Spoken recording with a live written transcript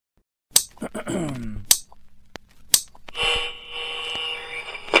Now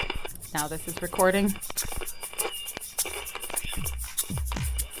this is recording.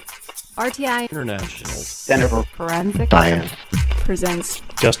 RTI International Center for Forensic Science presents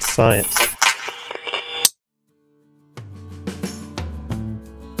Just Science.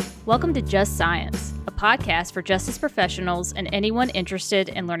 Welcome to Just Science, a podcast for justice professionals and anyone interested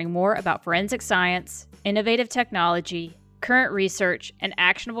in learning more about forensic science, innovative technology, current research, and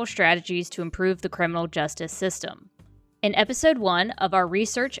actionable strategies to improve the criminal justice system. In episode 1 of our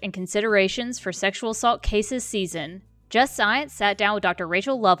Research and Considerations for Sexual Assault Cases season, Just Science sat down with Dr.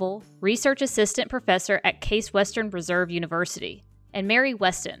 Rachel Lovell, Research Assistant Professor at Case Western Reserve University, and Mary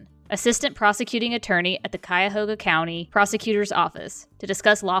Weston, Assistant Prosecuting Attorney at the Cuyahoga County Prosecutor's Office, to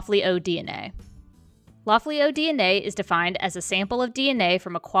discuss Lawfully DNA. Lawfully DNA is defined as a sample of DNA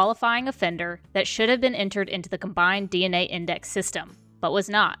from a qualifying offender that should have been entered into the combined DNA index system, but was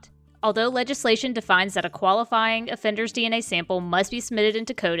not. Although legislation defines that a qualifying offender's DNA sample must be submitted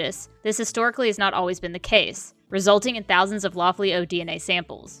into CODIS, this historically has not always been the case, resulting in thousands of Lawfully DNA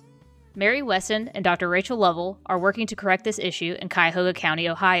samples. Mary Weston and Dr. Rachel Lovell are working to correct this issue in Cuyahoga County,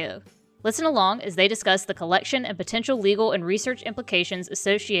 Ohio. Listen along as they discuss the collection and potential legal and research implications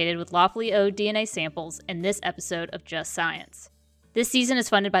associated with Lawfully DNA samples in this episode of Just Science. This season is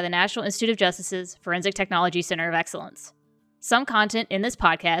funded by the National Institute of Justice's Forensic Technology Center of Excellence. Some content in this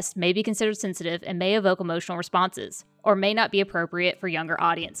podcast may be considered sensitive and may evoke emotional responses, or may not be appropriate for younger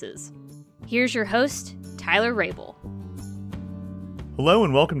audiences. Here's your host, Tyler Rabel. Hello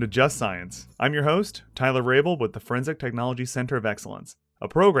and welcome to Just Science. I'm your host, Tyler Rabel with the Forensic Technology Center of Excellence, a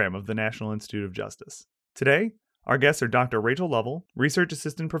program of the National Institute of Justice. Today, our guests are Dr. Rachel Lovell, Research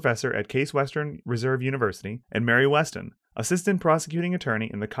Assistant Professor at Case Western Reserve University, and Mary Weston, Assistant Prosecuting Attorney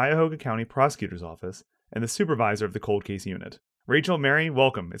in the Cuyahoga County Prosecutor's Office and the Supervisor of the Cold Case Unit. Rachel, Mary,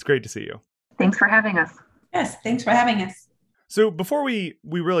 welcome. It's great to see you. Thanks for having us. Yes, thanks for having us. So before we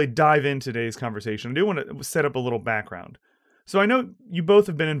really dive into today's conversation, I do want to set up a little background. So I know you both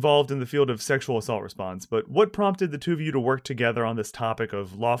have been involved in the field of sexual assault response, but what prompted the two of you to work together on this topic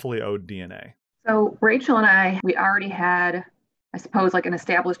of lawfully owed DNA? So Rachel and I, we already had, I suppose, like an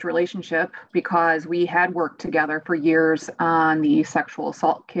established relationship because we had worked together for years on the sexual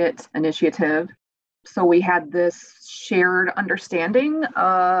assault kit initiative. So we had this shared understanding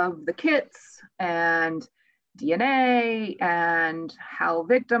of the kits and DNA and how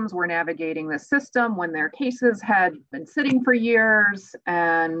victims were navigating the system when their cases had been sitting for years.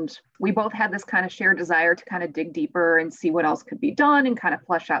 And we both had this kind of shared desire to kind of dig deeper and see what else could be done and kind of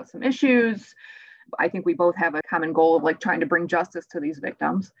flesh out some issues. I think we both have a common goal of like trying to bring justice to these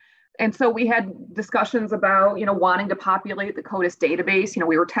victims. And so we had discussions about, wanting to populate the CODIS database.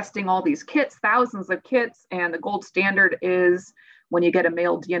 We were testing all these kits, thousands of kits, and the gold standard is when you get a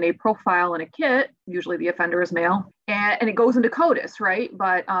male DNA profile in a kit, usually the offender is male, and it goes into CODIS, right?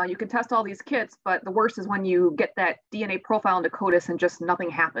 But you can test all these kits, but the worst is when you get that DNA profile into CODIS and just nothing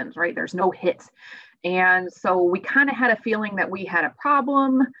happens, right? There's no hit. And so we kind of had a feeling that we had a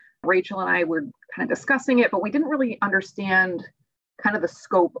problem. Rachel and I were kind of discussing it, but we didn't really understand kind of the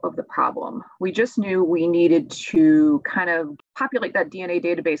scope of the problem. We just knew we needed to kind of populate that DNA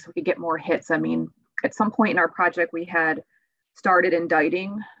database so we could get more hits. I mean, at some point in our project, we had started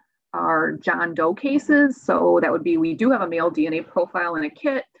indicting our John Doe cases. So that would be, we do have a male DNA profile in a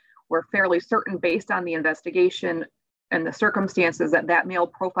kit. We're fairly certain based on the investigation and the circumstances that that male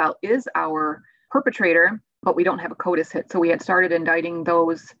profile is our perpetrator, but we don't have a CODIS hit. So we had started indicting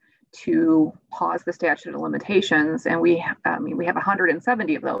those to pause the statute of limitations. And we have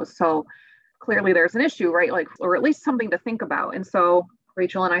 170 of those. So clearly there's an issue, right? Or at least something to think about. And so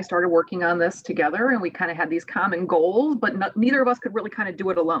Rachel and I started working on this together and we kind of had these common goals, but neither of us could really kind of do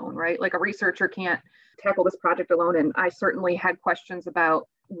it alone, right? Like a researcher can't tackle this project alone. And I certainly had questions about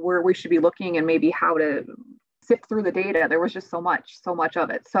where we should be looking and maybe how to sift through the data. There was just so much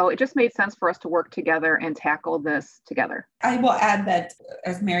of it. So it just made sense for us to work together and tackle this together. I will add that,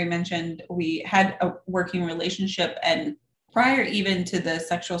 as Mary mentioned, we had a working relationship, and prior even to the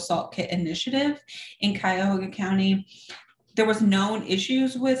sexual assault kit initiative in Cuyahoga County, there was known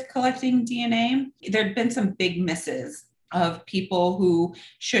issues with collecting DNA. There'd been some big misses of people who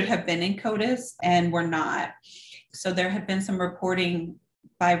should have been in CODIS and were not. So there had been some reporting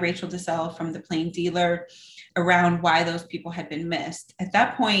by Rachel DeSell from the Plain Dealer around why those people had been missed. At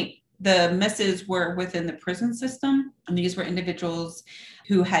that point, the misses were within the prison system, and these were individuals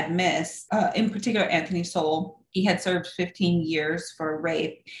who had missed, in particular, Anthony Soule. He had served 15 years for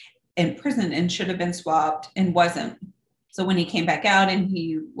rape in prison and should have been swabbed and wasn't. So when he came back out and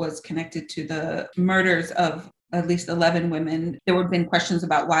he was connected to the murders of at least 11 women. There would have been questions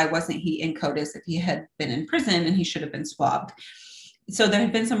about why wasn't he in CODIS if he had been in prison and he should have been swabbed. So there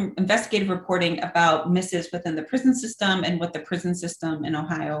had been some investigative reporting about misses within the prison system and what the prison system in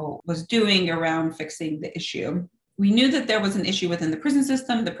Ohio was doing around fixing the issue. We knew that there was an issue within the prison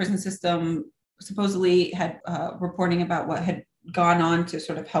system. The prison system supposedly had reporting about what had gone on to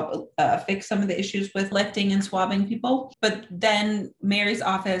sort of help fix some of the issues with lifting and swabbing people. But then Mary's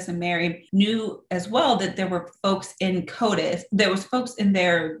office and Mary knew as well that there were folks in CODIS, there was folks in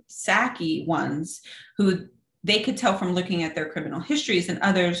their SACI ones who they could tell from looking at their criminal histories, and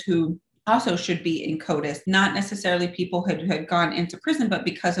others who also should be in CODIS, not necessarily people who had gone into prison, but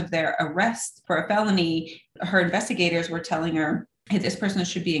because of their arrest for a felony, her investigators were telling her, hey, this person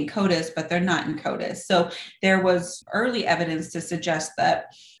should be in CODIS, but they're not in CODIS. So there was early evidence to suggest that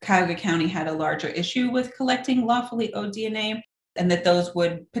Cuyahoga County had a larger issue with collecting lawfully owed DNA, and that those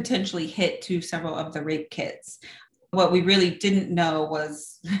would potentially hit to several of the rape kits. What we really didn't know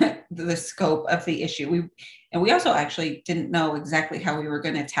was the scope of the issue. We also actually didn't know exactly how we were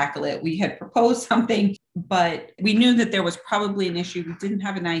going to tackle it. We had proposed something, but we knew that there was probably an issue. We didn't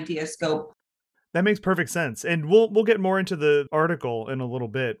have an idea scope. That makes perfect sense. And we'll get more into the article in a little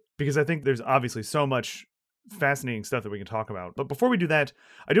bit, because I think there's obviously so much fascinating stuff that we can talk about. But before we do that,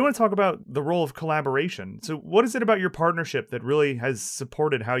 I do want to talk about the role of collaboration. So what is it about your partnership that really has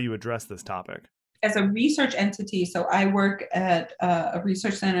supported how you address this topic? As a research entity, so I work at a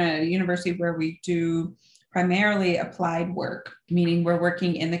research center at a university where we do primarily applied work, meaning we're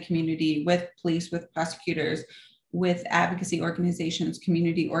working in the community with police, with prosecutors, with advocacy organizations,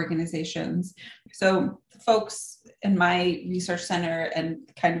 community organizations. So folks in my research center and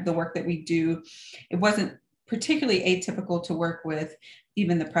kind of the work that we do, it wasn't particularly atypical to work with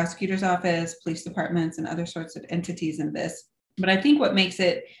even the prosecutor's office, police departments, and other sorts of entities in this. But I think what makes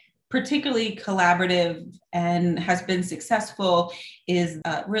it particularly collaborative and has been successful is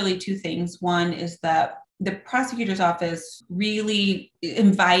really two things. One is that the prosecutor's office really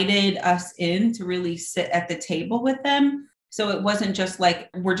invited us in to really sit at the table with them. So it wasn't just like,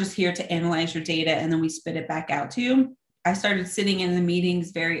 we're just here to analyze your data and then we spit it back out to you. I started sitting in the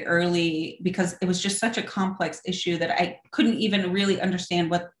meetings very early because it was just such a complex issue that I couldn't even really understand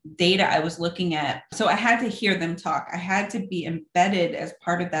what data I was looking at. So I had to hear them talk. I had to be embedded as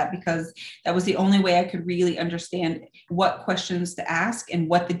part of that because that was the only way I could really understand what questions to ask and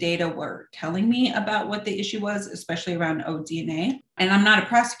what the data were telling me about what the issue was, especially around ODNA. And I'm not a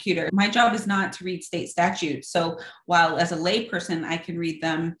prosecutor. My job is not to read state statutes. So while as a layperson, I can read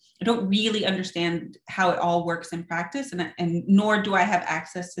them, I don't really understand how it all works in practice, and nor do I have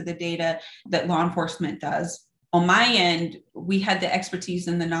access to the data that law enforcement does. On my end, we had the expertise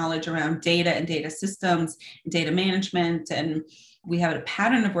and the knowledge around data and data systems, and data management, and we have a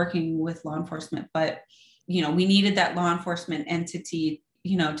pattern of working with law enforcement. But, we needed that law enforcement entity,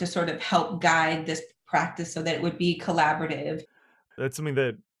 to sort of help guide this practice so that it would be collaborative. That's something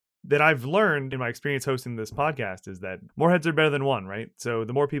that I've learned in my experience hosting this podcast, is that more heads are better than one, right? So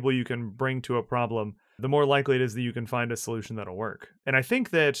the more people you can bring to a problem, the more likely it is that you can find a solution that'll work. And I think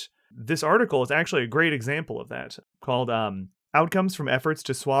that this article is actually a great example of that, called Outcomes from Efforts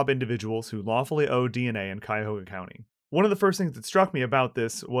to Swab Individuals Who Lawfully Owe DNA in Cuyahoga County. One of the first things that struck me about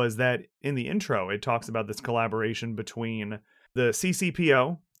this was that in the intro, it talks about this collaboration between the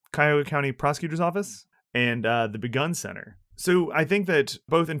CCPO, Cuyahoga County Prosecutor's Office, and the Begun Center. So I think that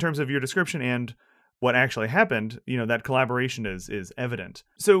both in terms of your description and what actually happened, that collaboration is evident.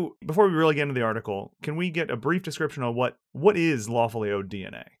 So before we really get into the article, can we get a brief description on what is lawfully owed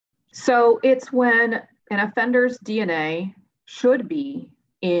DNA? So it's when an offender's DNA should be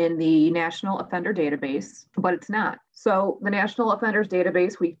in the National Offender Database, but it's not. So the National Offenders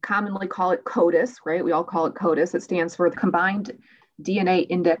Database, we commonly call it CODIS, right? We all call it CODIS. It stands for the Combined DNA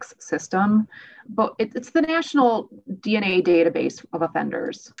Index System, but it's the National DNA Database of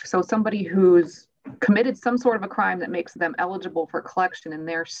offenders. So somebody who's committed some sort of a crime that makes them eligible for collection in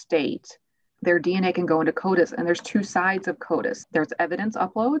their state, their DNA can go into CODIS, and there's two sides of CODIS. There's evidence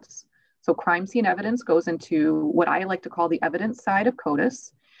uploads. So crime scene evidence goes into what I like to call the evidence side of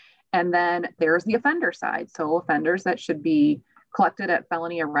CODIS. And then there's the offender side. So offenders that should be collected at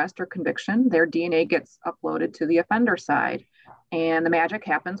felony arrest or conviction, their DNA gets uploaded to the offender side. And the magic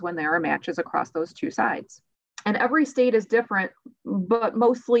happens when there are matches across those two sides. And every state is different, but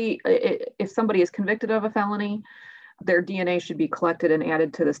mostly if somebody is convicted of a felony, their DNA should be collected and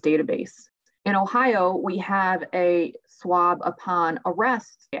added to this database. In Ohio, we have a swab upon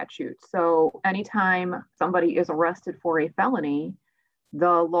arrest statute. So anytime somebody is arrested for a felony,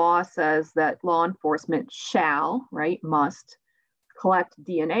 the law says that law enforcement must collect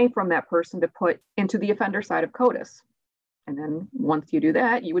DNA from that person to put into the offender side of CODIS. And then once you do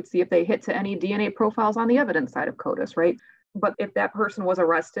that, you would see if they hit to any DNA profiles on the evidence side of CODIS, right? But if that person was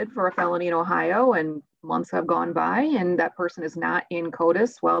arrested for a felony in Ohio and months have gone by and that person is not in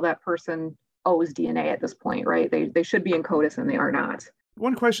CODIS, well, that person owes DNA at this point, right? They should be in CODIS and they are not.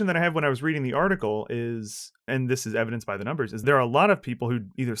 One question that I have when I was reading the article is, and this is evidenced by the numbers, is there are a lot of people who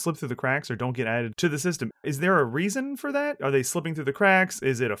either slip through the cracks or don't get added to the system. Is there a reason for that? Are they slipping through the cracks?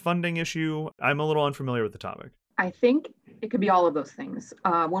 Is it a funding issue? I'm a little unfamiliar with the topic. I think it could be all of those things.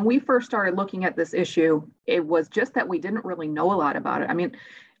 When we first started looking at this issue, it was just that we didn't really know a lot about it. I mean,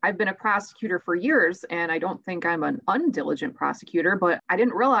 I've been a prosecutor for years, and I don't think I'm an undiligent prosecutor, but I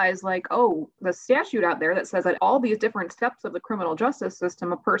didn't realize the statute out there that says that all these different steps of the criminal justice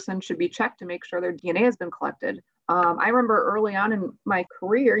system, a person should be checked to make sure their DNA has been collected. I remember early on in my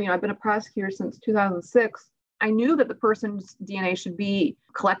career, I've been a prosecutor since 2006. I knew that the person's DNA should be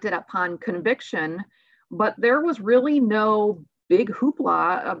collected upon conviction, but there was really no big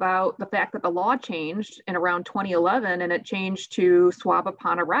hoopla about the fact that the law changed in around 2011 and it changed to swab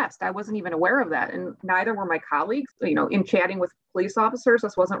upon arrest. I wasn't even aware of that. And neither were my colleagues. In chatting with police officers,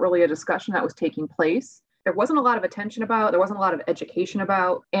 this wasn't really a discussion that was taking place. There wasn't a lot of attention about, there wasn't a lot of education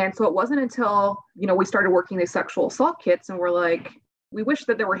about. And so it wasn't until, we started working these sexual assault kits and we're like, we wish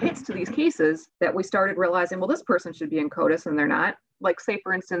that there were hits to these cases that we started realizing, well, this person should be in CODIS and they're not. Like, say,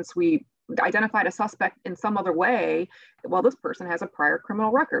 for instance, we identified a suspect in some other way. Well, this person has a prior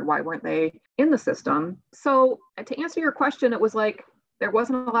criminal record. Why weren't they in the system? So to answer your question, it was like, there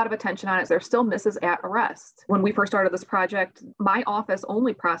wasn't a lot of attention on it. There still misses at arrest. When we first started this project, my office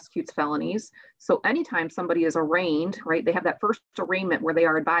only prosecutes felonies. So anytime somebody is arraigned, right, they have that first arraignment where they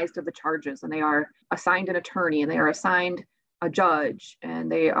are advised of the charges and they are assigned an attorney and they are assigned a judge,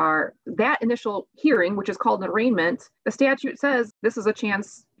 and they are that initial hearing, which is called an arraignment. The statute says this is a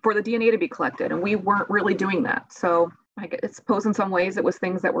chance for the DNA to be collected, and we weren't really doing that. So I suppose in some ways it was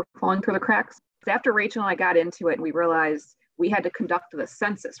things that were falling through the cracks. After Rachel and I got into it, and we realized we had to conduct the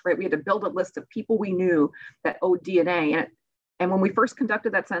census, right? We had to build a list of people we knew that owed DNA. And when we first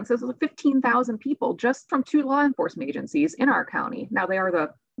conducted that census, it was 15,000 people just from 2 law enforcement agencies in our county. Now they are the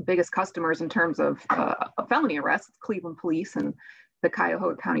biggest customers in terms of felony arrests, Cleveland Police and the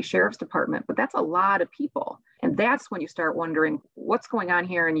Cuyahoga County Sheriff's Department, but that's a lot of people. And that's when you start wondering what's going on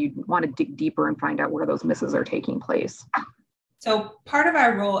here and you want to dig deeper and find out where those misses are taking place. So part of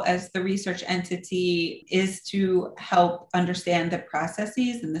our role as the research entity is to help understand the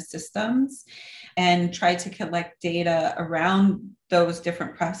processes and the systems and try to collect data around those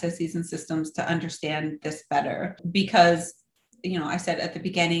different processes and systems to understand this better. Because I said at the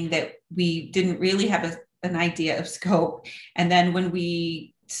beginning that we didn't really have an idea of scope. And then when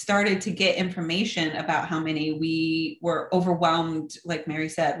we started to get information about how many, we were overwhelmed, like Mary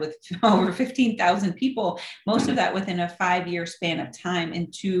said, with over 15,000 people, most of that within a 5-year span of time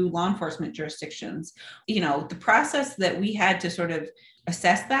in 2 law enforcement jurisdictions. The process that we had to sort of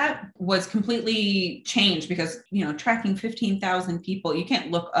assess that was completely changed because, tracking 15,000 people, you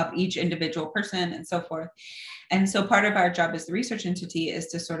can't look up each individual person and so forth. And so part of our job as the research entity is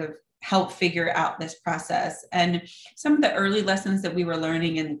to sort of help figure out this process. And some of the early lessons that we were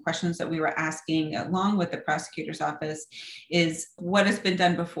learning and the questions that we were asking along with the prosecutor's office is what has been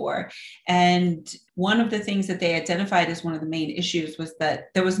done before. And one of the things that they identified as one of the main issues was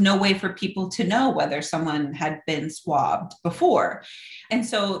that there was no way for people to know whether someone had been swabbed before. And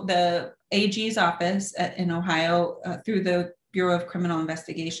so the AG's office in Ohio, through the Bureau of Criminal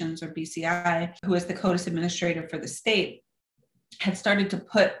Investigations, or BCI, who is the CODIS administrator for the state, had started to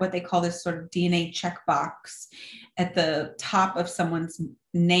put what they call this sort of DNA checkbox at the top of someone's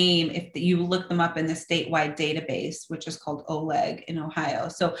name if you look them up in the statewide database, which is called OLEG in Ohio.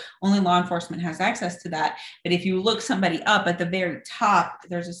 So only law enforcement has access to that. But if you look somebody up at the very top,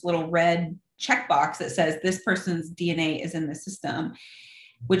 there's this little red checkbox that says this person's DNA is in the system,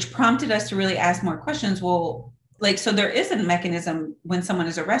 which prompted us to really ask more questions. Well, so there is a mechanism when someone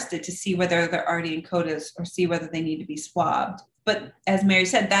is arrested to see whether they're already in CODIS or see whether they need to be swabbed. But as Mary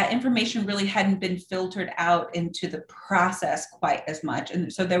said, that information really hadn't been filtered out into the process quite as much.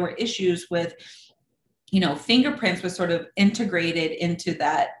 And so there were issues with, fingerprints was sort of integrated into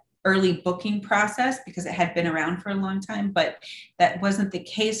that early booking process because it had been around for a long time, but that wasn't the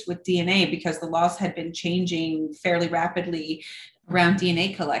case with DNA because the laws had been changing fairly rapidly around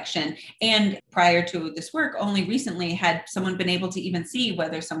DNA collection. And prior to this work, only recently had someone been able to even see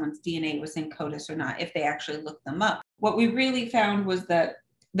whether someone's DNA was in CODIS or not, if they actually looked them up. What we really found was that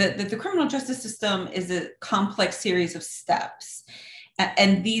the criminal justice system is a complex series of steps.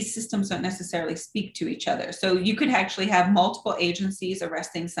 And these systems don't necessarily speak to each other. So you could actually have multiple agencies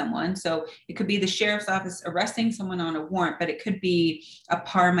arresting someone. So it could be the sheriff's office arresting someone on a warrant, but it could be a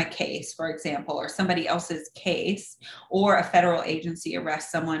Parma case, for example, or somebody else's case, or a federal agency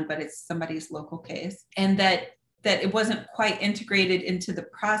arrests someone, but it's somebody's local case. And that it wasn't quite integrated into the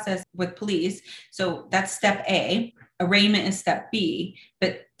process with police. So that's step A. Arraignment is step B,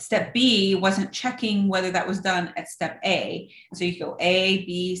 but step B wasn't checking whether that was done at step A. So you go A,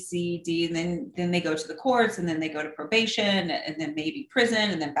 B, C, D, and then they go to the courts, and then they go to probation, and then maybe prison,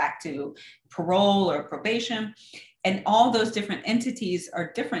 and then back to parole or probation. And all those different entities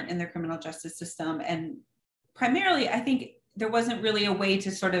are different in their criminal justice system. And primarily, I think there wasn't really a way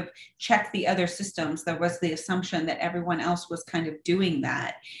to sort of check the other systems. There was the assumption that everyone else was kind of doing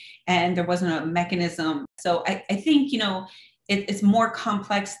that, and there wasn't a mechanism. So I think, it's more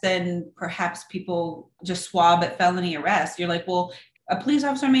complex than perhaps people just swab at felony arrest. You're like, well, a police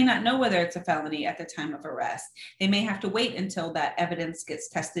officer may not know whether it's a felony at the time of arrest. They may have to wait until that evidence gets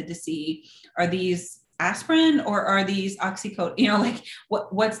tested to see, are these aspirin or are these oxycodone?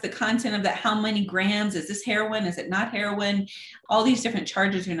 What's the content of that? How many grams? Is this heroin? Is it not heroin? All these different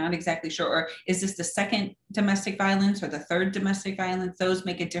charges, you're not exactly sure. Or is this the second domestic violence or the third domestic violence? Those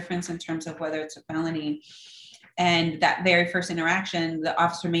make a difference in terms of whether it's a felony. And that very first interaction, the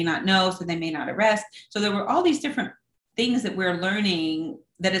officer may not know, so they may not arrest. So there were all these different things that we're learning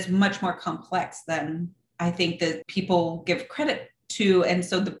that is much more complex than I think that people give credit to. And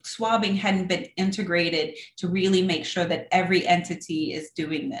so the swabbing hadn't been integrated to really make sure that every entity is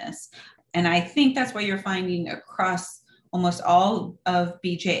doing this. And I think that's why you're finding across almost all of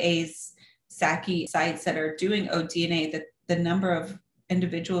BJA's SACI sites that are doing ODNA that the number of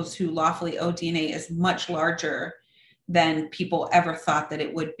individuals who lawfully ODNA is much larger than people ever thought that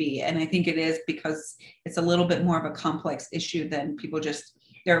it would be. And I think it is because it's a little bit more of a complex issue than people just,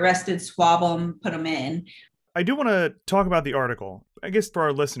 they're arrested, swab them, put them in. I do want to talk about the article. I guess for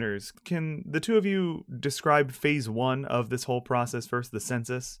our listeners, can the two of you describe phase one of this whole process first, the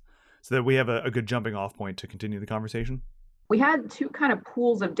census, so that we have a good jumping off point to continue the conversation? We had two kind of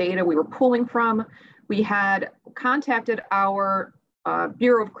pools of data we were pulling from. We had contacted our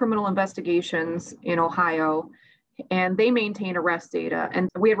Bureau of Criminal Investigations in Ohio, and they maintain arrest data. And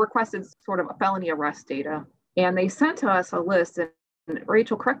we had requested sort of a felony arrest data. And they sent us a list, and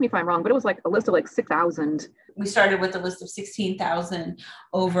Rachel, correct me if I'm wrong, but it was like a list of like 6,000. We started with a list of 16,000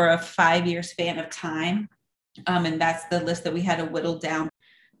 over a 5-year span of time. And that's the list that we had to whittle down.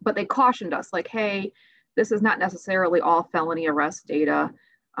 But they cautioned us like, hey, this is not necessarily all felony arrest data.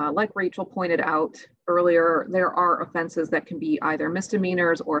 Like Rachel pointed out earlier, there are offenses that can be either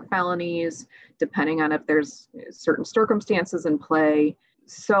misdemeanors or felonies, depending on if there's certain circumstances in play.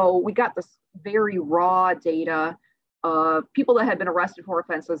 So we got this very raw data of people that had been arrested for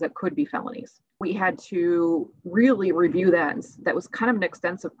offenses that could be felonies. We had to really review that. And that was kind of an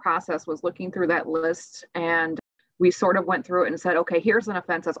extensive process, was looking through that list. And we sort of went through it and said, okay, here's an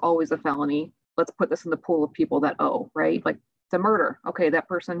offense that's always a felony. Let's put this in the pool of people that owe, right? Like the murder. Okay, that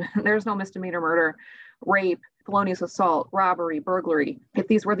person, there's no misdemeanor murder, rape, felonious assault, robbery, burglary. If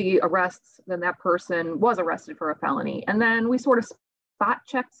these were the arrests, then that person was arrested for a felony. And then we sort of spot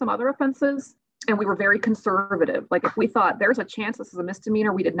checked some other offenses, and we were very conservative. Like if we thought there's a chance this is a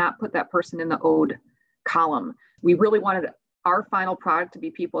misdemeanor, we did not put that person in the owed column. We really wanted our final product to be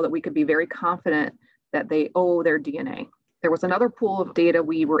people that we could be very confident that they owe their DNA. There was another pool of data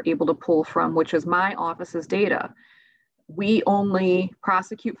we were able to pull from, which is my office's data. We only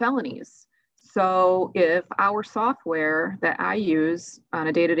prosecute felonies. So if our software that I use on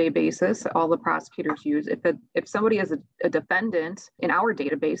a day-to-day basis, all the prosecutors use, if somebody is a defendant in our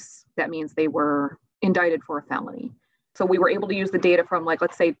database, that means they were indicted for a felony. So we were able to use the data from, like,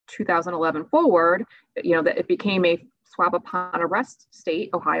 let's say 2011 forward, that it became a swab upon arrest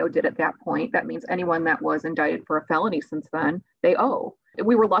state. Ohio did at that point. That means anyone that was indicted for a felony since then, they owe.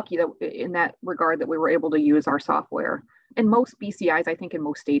 We were lucky that in that regard that we were able to use our software. And most BCIs, I think in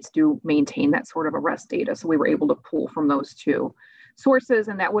most states, do maintain that sort of arrest data. So we were able to pull from those two sources.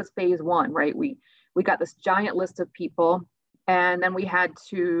 And that was phase one, right? We got this giant list of people, and then we had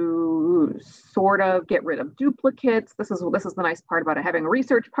to sort of get rid of duplicates. This is the nice part about having a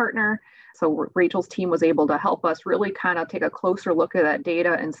research partner. So Rachel's team was able to help us really kind of take a closer look at that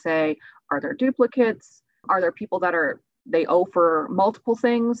data and say, are there duplicates? Are there people that they owe for multiple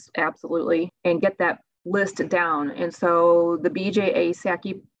things? Absolutely. And get that list down. And so the BJA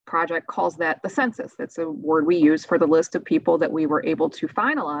SACI project calls that the census. That's a word we use for the list of people that we were able to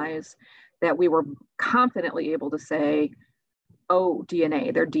finalize, that we were confidently able to say, oh,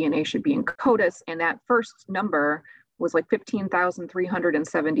 DNA, their DNA should be in CODIS. And that first number was like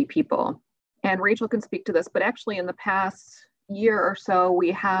 15,370 people. And Rachel can speak to this, but actually in the past year or so,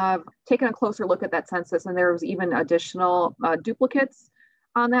 we have taken a closer look at that census, and there was even additional duplicates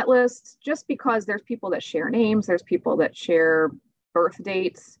on that list, just because there's people that share names, there's people that share birth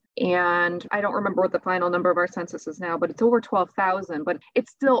dates. And I don't remember what the final number of our census is now, but it's over 12,000, but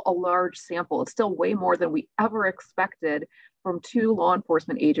it's still a large sample. It's still way more than we ever expected from 2 law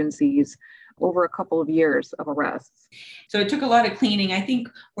enforcement agencies over a couple of years of arrests. So it took a lot of cleaning. I think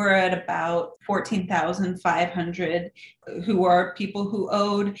we're at about 14,500 who are people who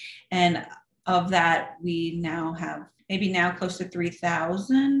owed. And of that, we now have maybe now close to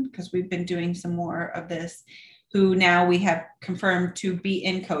 3,000, because we've been doing some more of this, who now we have confirmed to be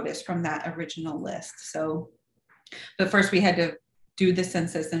in CODIS from that original list. So, but first we had to do the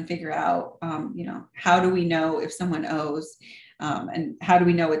census and figure out, how do we know if someone owes, and how do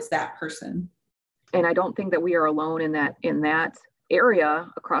we know it's that person? And I don't think that we are alone in that area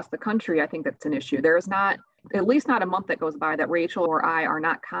across the country. I think that's an issue. There is not, at least not a month that goes by that Rachel or I are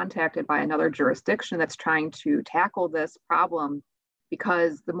not contacted by another jurisdiction that's trying to tackle this problem.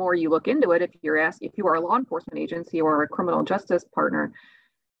 Because the more you look into it, if you are a law enforcement agency or a criminal justice partner,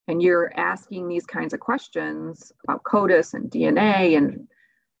 and you're asking these kinds of questions about CODIS and DNA and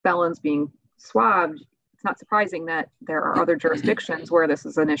felons being swabbed, it's not surprising that there are other jurisdictions where this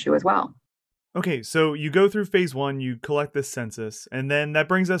is an issue as well. Okay, so you go through phase 1, you collect this census, and then that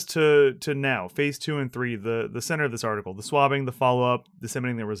brings us to now, phase 2 and 3, the center of this article, the swabbing, the follow-up,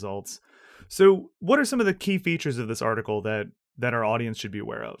 disseminating the results. So what are some of the key features of this article that our audience should be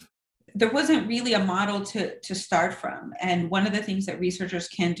aware of? There wasn't really a model to start from. And one of the things that researchers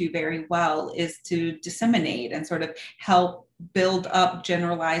can do very well is to disseminate and sort of help build up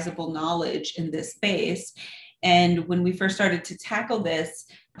generalizable knowledge in this space. And when we first started to tackle this,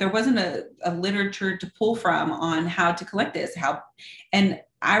 there wasn't a literature to pull from on how to collect this. And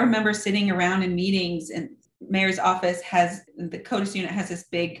I remember sitting around in meetings, and Mary's office the CODIS unit has this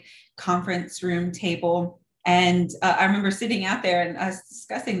big conference room table. And I remember sitting out there and us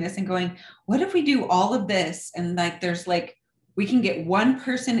discussing this and going, what if we do all of this? And we can get one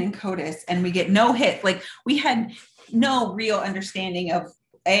person in CODIS and we get no hit. We had no real understanding of,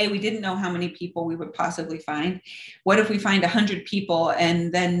 we didn't know how many people we would possibly find. What if we find 100 people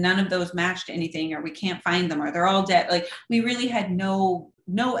and then none of those matched anything, or we can't find them, or they're all dead? We really had no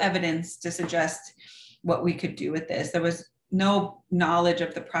evidence to suggest what we could do with this. There was no knowledge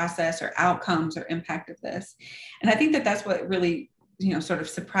of the process or outcomes or impact of this. And I think that that's what really, sort of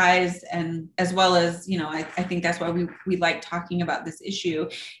surprised, and as well as, I think that's why we like talking about this issue,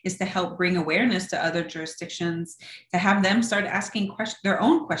 is to help bring awareness to other jurisdictions, to have them start asking their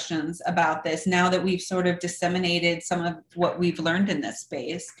own questions about this now that we've sort of disseminated some of what we've learned in this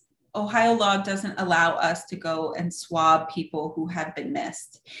space. Ohio law doesn't allow us to go and swab people who have been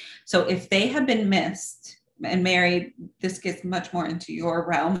missed. So if they have been missed, and Mary, this gets much more into your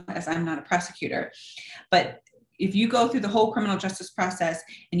realm as I'm not a prosecutor, but if you go through the whole criminal justice process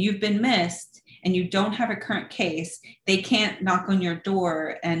and you've been missed and you don't have a current case, they can't knock on your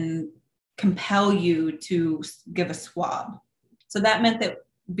door and compel you to give a swab. So that meant that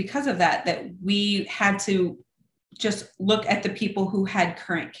because of that we had to just look at the people who had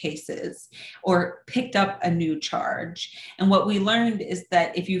current cases or picked up a new charge. And what we learned is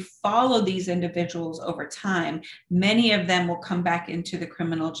that if you follow these individuals over time, many of them will come back into the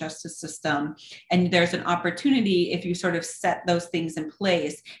criminal justice system. And there's an opportunity, if you sort of set those things in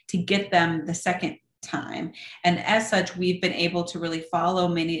place, to get them the second time. And as such, we've been able to really follow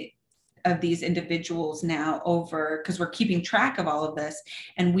many of these individuals now over, because we're keeping track of all of this.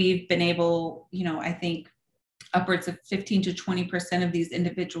 And we've been able, I think, upwards of 15 to 20% of these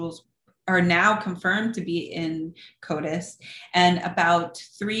individuals are now confirmed to be in CODIS, and about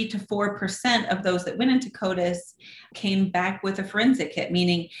 3 to 4% of those that went into CODIS came back with a forensic hit,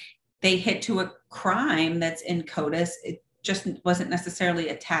 meaning they hit to a crime that's in CODIS. It just wasn't necessarily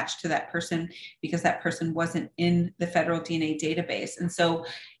attached to that person because that person wasn't in the federal DNA database. And so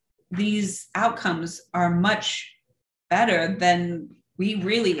these outcomes are much better than we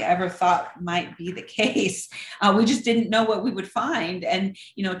really ever thought might be the case. We just didn't know what we would find. And,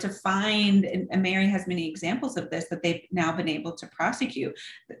 to find, and Mary has many examples of this, that they've now been able to prosecute.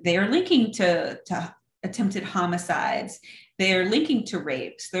 They are linking to attempted homicides. They're linking to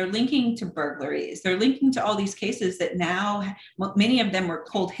rapes. They're linking to burglaries. They're linking to all these cases that now, many of them were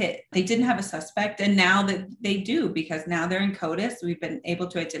cold hit. They didn't have a suspect, and now that they do, because now they're in CODIS, we've been able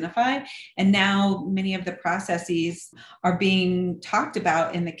to identify, and now many of the processes are being talked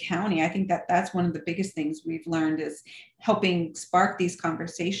about in the county. I think that that's one of the biggest things we've learned, is helping spark these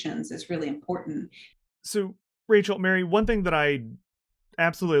conversations is really important. So, Rachel, Mary, one thing that I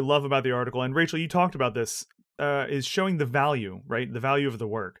absolutely love about the article, and Rachel, you talked about this, is showing the value, right? The value of the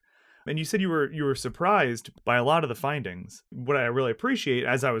work. And you said you were surprised by a lot of the findings. What I really appreciate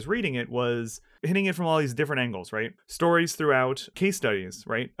as I was reading it was hitting it from all these different angles, right? Stories throughout, case studies,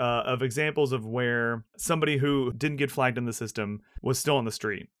 right? Of examples of where somebody who didn't get flagged in the system was still on the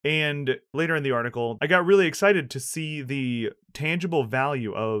street. And later in the article, I got really excited to see the tangible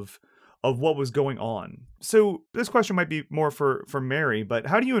value of what was going on. So this question might be more for Mary, but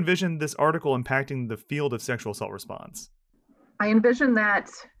how do you envision this article impacting the field of sexual assault response? I envision that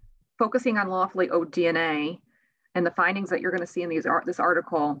focusing on lawfully owed DNA and the findings that you're going to see in this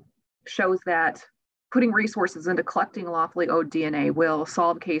article shows that putting resources into collecting lawfully owed DNA will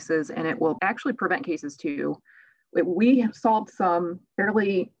solve cases, and it will actually prevent cases too. We have solved some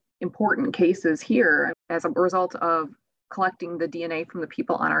fairly important cases here as a result of collecting the DNA from the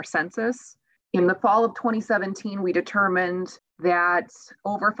people on our census. In the fall of 2017, we determined that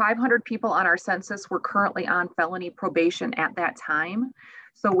over 500 people on our census were currently on felony probation at that time.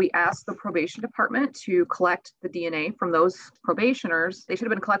 So we asked the probation department to collect the DNA from those probationers. They should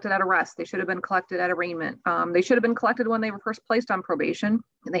have been collected at arrest. They should have been collected at arraignment. They should have been collected when they were first placed on probation,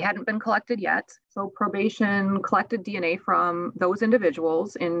 and they hadn't been collected yet. So probation collected DNA from those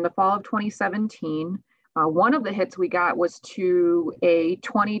individuals in the fall of 2017. One of the hits we got was to a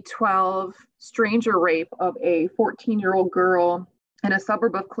 2012 stranger rape of a 14-year-old girl in a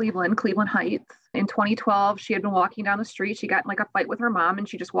suburb of Cleveland Heights. In 2012, she had been walking down the street. She got in like a fight with her mom, and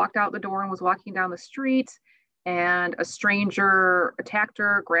she just walked out the door and was walking down the street. And a stranger attacked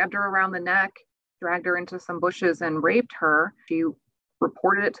her, grabbed her around the neck, dragged her into some bushes and raped her. She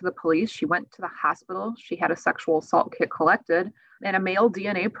reported it to the police. She went to the hospital. She had a sexual assault kit collected, and a male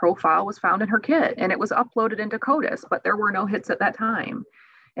DNA profile was found in her kit, and it was uploaded into CODIS, but there were no hits at that time.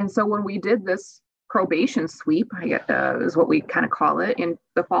 And so when we did this probation sweep, is what we kind of call it, in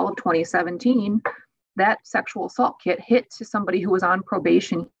the fall of 2017, that sexual assault kit hit to somebody who was on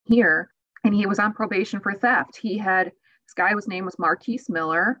probation here, and he was on probation for theft. This guy's name was Marquise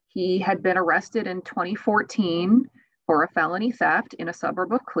Miller. He had been arrested in 2014 for a felony theft in a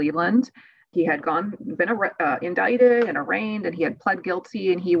suburb of Cleveland. He had been indicted and arraigned, and he had pled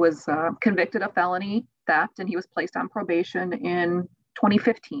guilty, and he was convicted of felony theft, and he was placed on probation in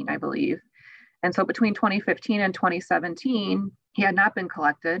 2015, I believe. And so between 2015 and 2017, he had not been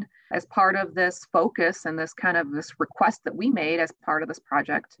collected. As part of this focus and this request that we made as part of this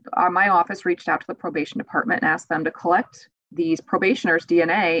project, my office reached out to the probation department and asked them to collect these probationers'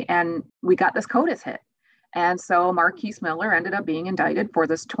 DNA, and we got this CODIS hit. And so Marquise Miller ended up being indicted for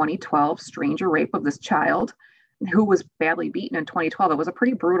this 2012 stranger rape of this child who was badly beaten in 2012. It was a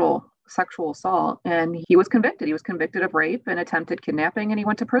pretty brutal sexual assault, and he was convicted. He was convicted of rape and attempted kidnapping, and he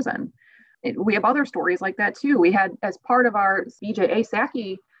went to prison. We have other stories like that too. We had, as part of our BJA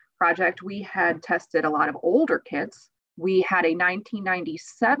SACI project, we had tested a lot of older kits. We had a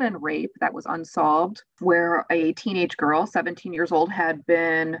 1997 rape that was unsolved, where a teenage girl, 17 years old, had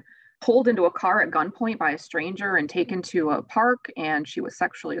been pulled into a car at gunpoint by a stranger and taken to a park, and she was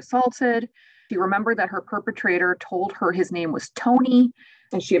sexually assaulted. She remembered that her perpetrator told her his name was Tony,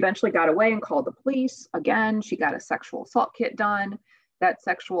 and she eventually got away and called the police. Again, she got a sexual assault kit done. That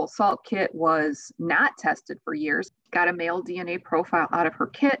sexual assault kit was not tested for years, got a male DNA profile out of her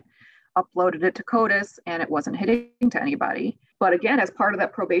kit, uploaded it to CODIS, and it wasn't hitting to anybody. But again, as part of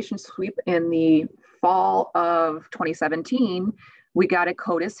that probation sweep in the fall of 2017, we got a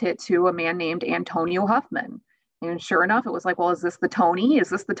CODIS hit to a man named Antonio Huffman. And sure enough, it was like, well, is this the Tony? Is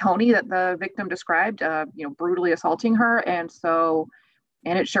this the Tony that the victim described, brutally assaulting her?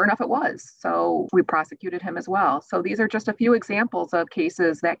 Sure enough, it was. So we prosecuted him as well. So these are just a few examples of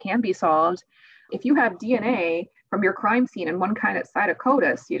cases that can be solved. If you have DNA from your crime scene in one kind of side of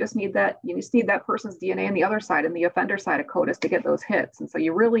CODIS, you just need that person's DNA on the other side, and the offender side of CODIS, to get those hits. And so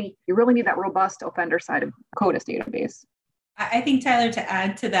you really need that robust offender side of CODIS database. I think, Tyler, to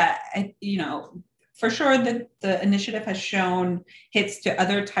add to that, for sure that the initiative has shown hits to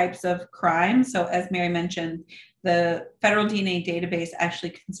other types of crime. So as Mary mentioned, the federal DNA database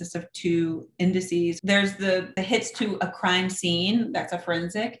actually consists of two indices. There's the hits to a crime scene, that's a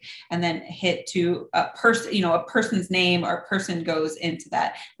forensic, and then hit to a person, a person's name or a person goes into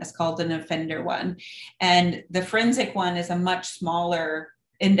that. That's called an offender one. And the forensic one is a much smaller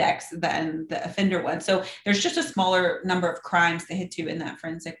index than the offender one. So there's just a smaller number of crimes to hit to in that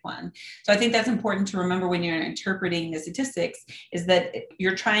forensic one. So I think that's important to remember when you're interpreting the statistics, is that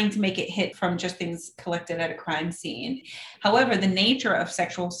you're trying to make it hit from just things collected at a crime scene. However, the nature of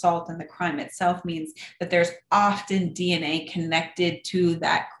sexual assault and the crime itself means that there's often DNA connected to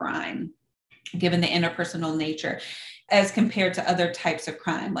that crime. given the interpersonal nature, as compared to other types of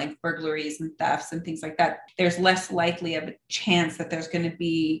crime like burglaries and thefts and things like that. There's less likely of a chance that there's going to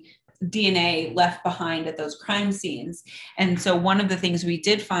be DNA left behind at those crime scenes. And so one of the things we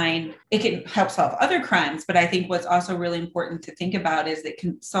did find, it can help solve other crimes, but I think what's also really important to think about is it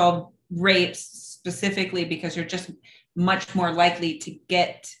can solve rapes specifically because you're just much more likely to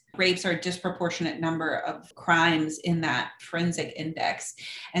get rapes are a disproportionate number of crimes in that forensic index.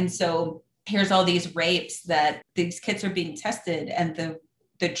 And so here's all these rapes that these kits are being tested, and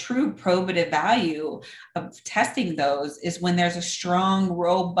the true probative value of testing those is when there's a strong,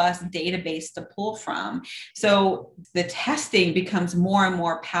 robust database to pull from. So the testing becomes more and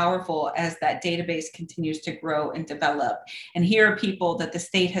more powerful as that database continues to grow and develop. And here are people that the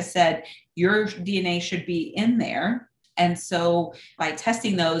state has said, your DNA should be in there. And so by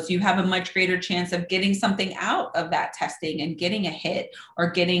testing those, you have a much greater chance of getting something out of that testing and getting a hit or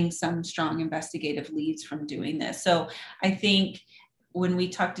getting some strong investigative leads from doing this. So I think when we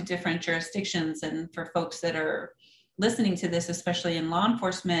talk to different jurisdictions, and for folks that are listening to this, especially in law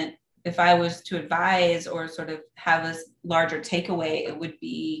enforcement, if I was to advise or sort of have a larger takeaway, it would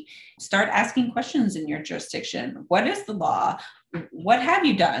be start asking questions in your jurisdiction. What is the law? What have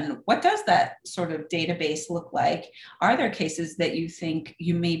you done? What does that sort of database look like? Are there cases that you think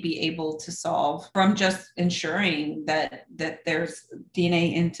you may be able to solve from just ensuring that there's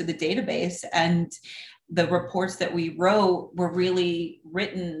DNA into the database? And the reports that we wrote were really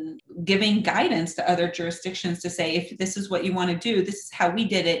written giving guidance to other jurisdictions to say, if this is what you want to do, this is how we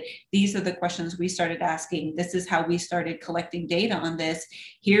did it. These are the questions we started asking. This is how we started collecting data on this.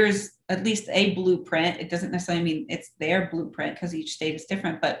 Here's at least a blueprint. It doesn't necessarily mean it's their blueprint because each state is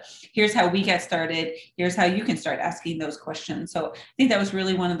different, but here's how we get started. Here's how you can start asking those questions. So I think that was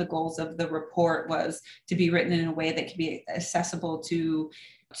really one of the goals of the report, was to be written in a way that could be accessible to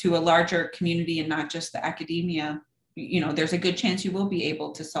a larger community and not just the academia. You know, there's a good chance you will be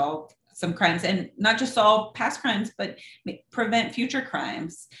able to solve some crimes, and not just solve past crimes, but prevent future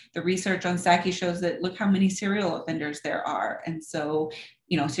crimes. The research on Saki shows that look how many serial offenders there are. And so,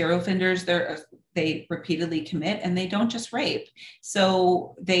 you know, serial offenders, they repeatedly commit, and they don't just rape.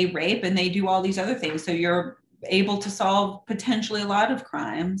 So they rape and they do all these other things. So you're able to solve potentially a lot of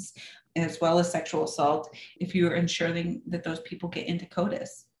crimes, as well as sexual assault, if you're ensuring that those people get into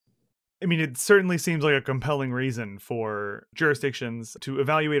CODIS. I mean, it certainly seems like a compelling reason for jurisdictions to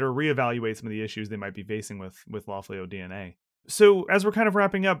evaluate or reevaluate some of the issues they might be facing with Lawfully DNA. So as we're kind of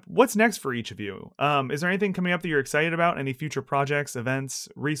wrapping up, what's next for each of you? Is there anything coming up that you're excited about? Any future projects, events,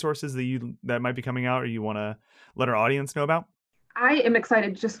 resources that might be coming out or you want to let our audience know about? I am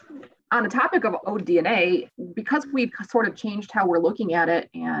excited just on the topic of ODNA, because we've sort of changed how we're looking at it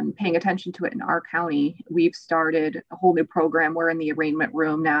and paying attention to it in our county. We've started a whole new program where in the arraignment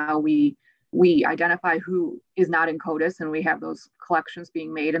room now we identify who is not in CODIS, and we have those collections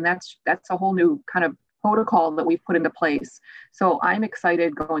being made. And that's a whole new kind of protocol that we've put into place. So I'm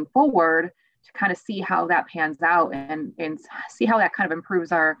excited going forward to kind of see how that pans out and see how that kind of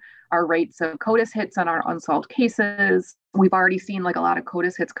improves our rates of CODIS hits on our unsolved cases. We've already seen like a lot of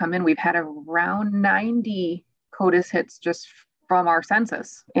CODIS hits come in. We've had around 90 CODIS hits just from our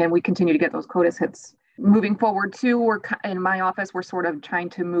census, and we continue to get those CODIS hits. Moving forward too, we're in my office, we're sort of trying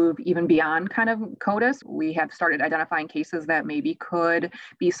to move even beyond kind of CODIS. We have started identifying cases that maybe could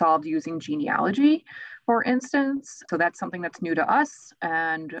be solved using genealogy, for instance. So that's something that's new to us,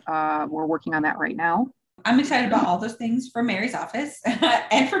 and we're working on that right now. I'm excited about all those things for Mary's office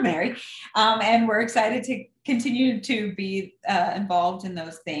and for Mary. And we're excited to continue to be involved in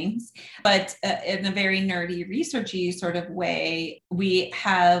those things. But in a very nerdy, researchy sort of way, we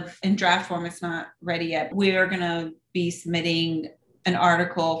have in draft form, it's not ready yet. We are going to be submitting an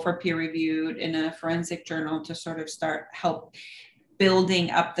article for peer reviewed in a forensic journal to sort of start help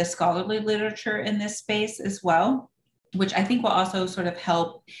building up the scholarly literature in this space as well, which I think will also sort of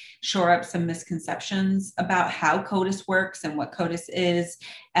help shore up some misconceptions about how CODIS works and what CODIS is,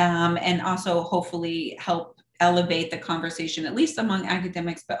 and also hopefully help elevate the conversation, at least among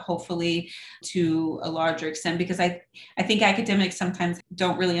academics, but hopefully to a larger extent, because I think academics sometimes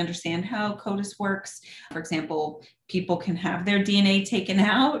don't really understand how CODIS works. For example, people can have their DNA taken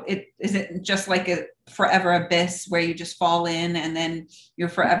out. It isn't just like a forever abyss where you just fall in and then you're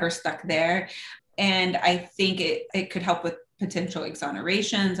forever stuck there. And I think it could help with potential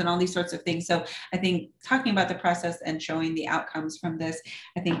exonerations and all these sorts of things. So I think talking about the process and showing the outcomes from this,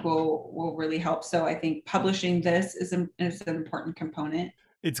 I think will really help. So I think publishing this is an important component.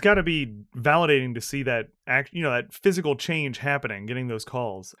 It's got to be validating to see that that physical change happening, getting those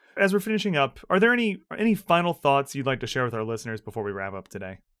calls. As we're finishing up, are there any final thoughts you'd like to share with our listeners before we wrap up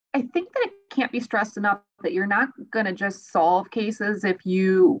today? I think that it can't be stressed enough that you're not going to just solve cases if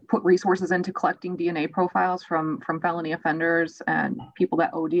you put resources into collecting DNA profiles from felony offenders and people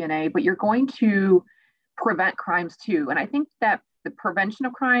that owe DNA, but you're going to prevent crimes too. And I think that the prevention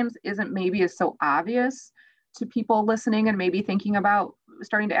of crimes isn't maybe as so obvious to people listening and maybe thinking about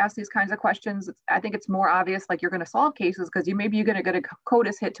starting to ask these kinds of questions. I think it's more obvious, like you're going to solve cases because you're going to get a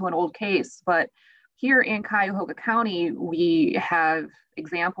CODIS hit to an old case. But here in Cuyahoga County, we have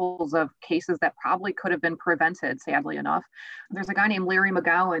examples of cases that probably could have been prevented, sadly enough. There's a guy named Larry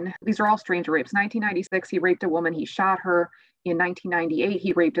McGowan. These are all stranger rapes. 1996, he raped a woman. He shot her. In 1998,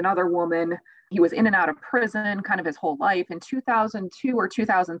 he raped another woman. He was in and out of prison kind of his whole life. In 2002 or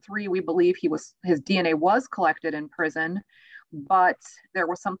 2003, we believe his DNA was collected in prison, but there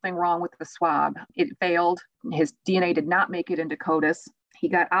was something wrong with the swab. It failed. His DNA did not make it into CODIS. He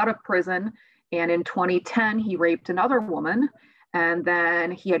got out of prison, and in 2010, he raped another woman. And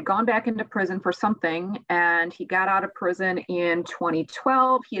then he had gone back into prison for something, and he got out of prison in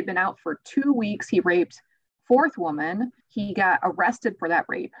 2012. He had been out for 2 weeks. He raped fourth woman. He got arrested for that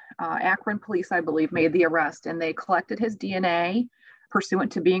rape. Akron police, I believe, made the arrest, and they collected his DNA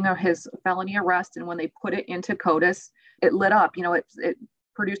pursuant to being his felony arrest. And when they put it into CODIS, it lit up. It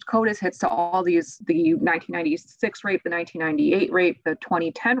produced CODIS hits to all the 1996 rape, the 1998 rape, the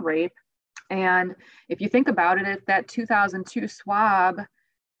 2010 rape. And if you think about it, if that 2002 swab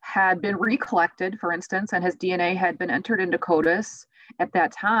had been recollected, for instance, and his DNA had been entered into CODIS at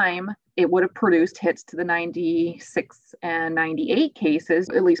that time, it would have produced hits to the 96 and 98 cases,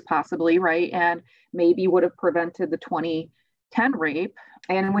 at least possibly, right? And maybe would have prevented the 2010 rape.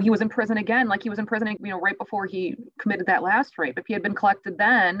 And when he was in prison again, like he was in prison, right before he committed that last rape, if he had been collected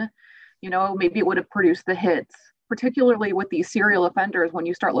then, maybe it would have produced the hits. Particularly with these serial offenders, when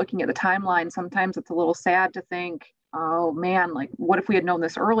you start looking at the timeline, sometimes it's a little sad to think, oh man, like what if we had known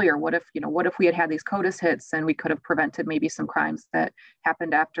this earlier? What if we had these CODIS hits and we could have prevented maybe some crimes that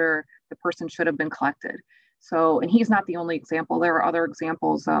happened after the person should have been collected. So, and he's not the only example. There are other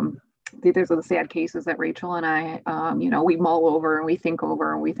examples. These are the sad cases that Rachel and I, we mull over and we think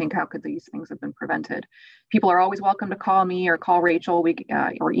over and we think, how could these things have been prevented? People are always welcome to call me or call Rachel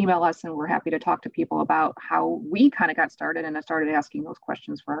or email us, and we're happy to talk to people about how we kind of got started and started asking those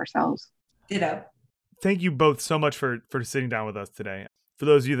questions for ourselves. Ditto. Thank you both so much for sitting down with us today. For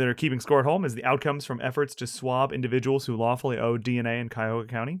those of you that are keeping score at home, is the outcomes from efforts to swab individuals who lawfully owe DNA in Cuyahoga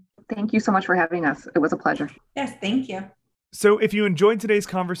County. Thank you so much for having us. It was a pleasure. Yes, thank you. So if you enjoyed today's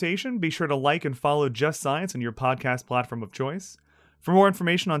conversation, be sure to like and follow Just Science on your podcast platform of choice. For more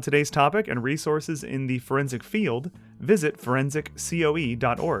information on today's topic and resources in the forensic field, visit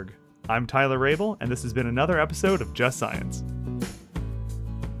forensiccoe.org. I'm Tyler Rabel, and this has been another episode of Just Science.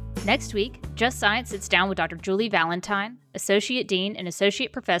 Next week, Just Science sits down with Dr. Julie Valentine, Associate Dean and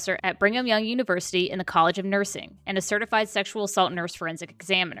Associate Professor at Brigham Young University in the College of Nursing, and a certified sexual assault nurse forensic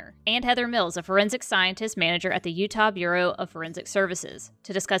examiner, and Heather Mills, a forensic scientist manager at the Utah Bureau of Forensic Services,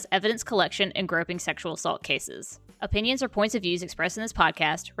 to discuss evidence collection in groping sexual assault cases. Opinions or points of views expressed in this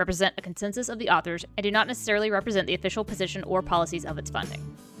podcast represent a consensus of the authors and do not necessarily represent the official position or policies of its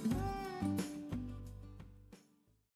funding.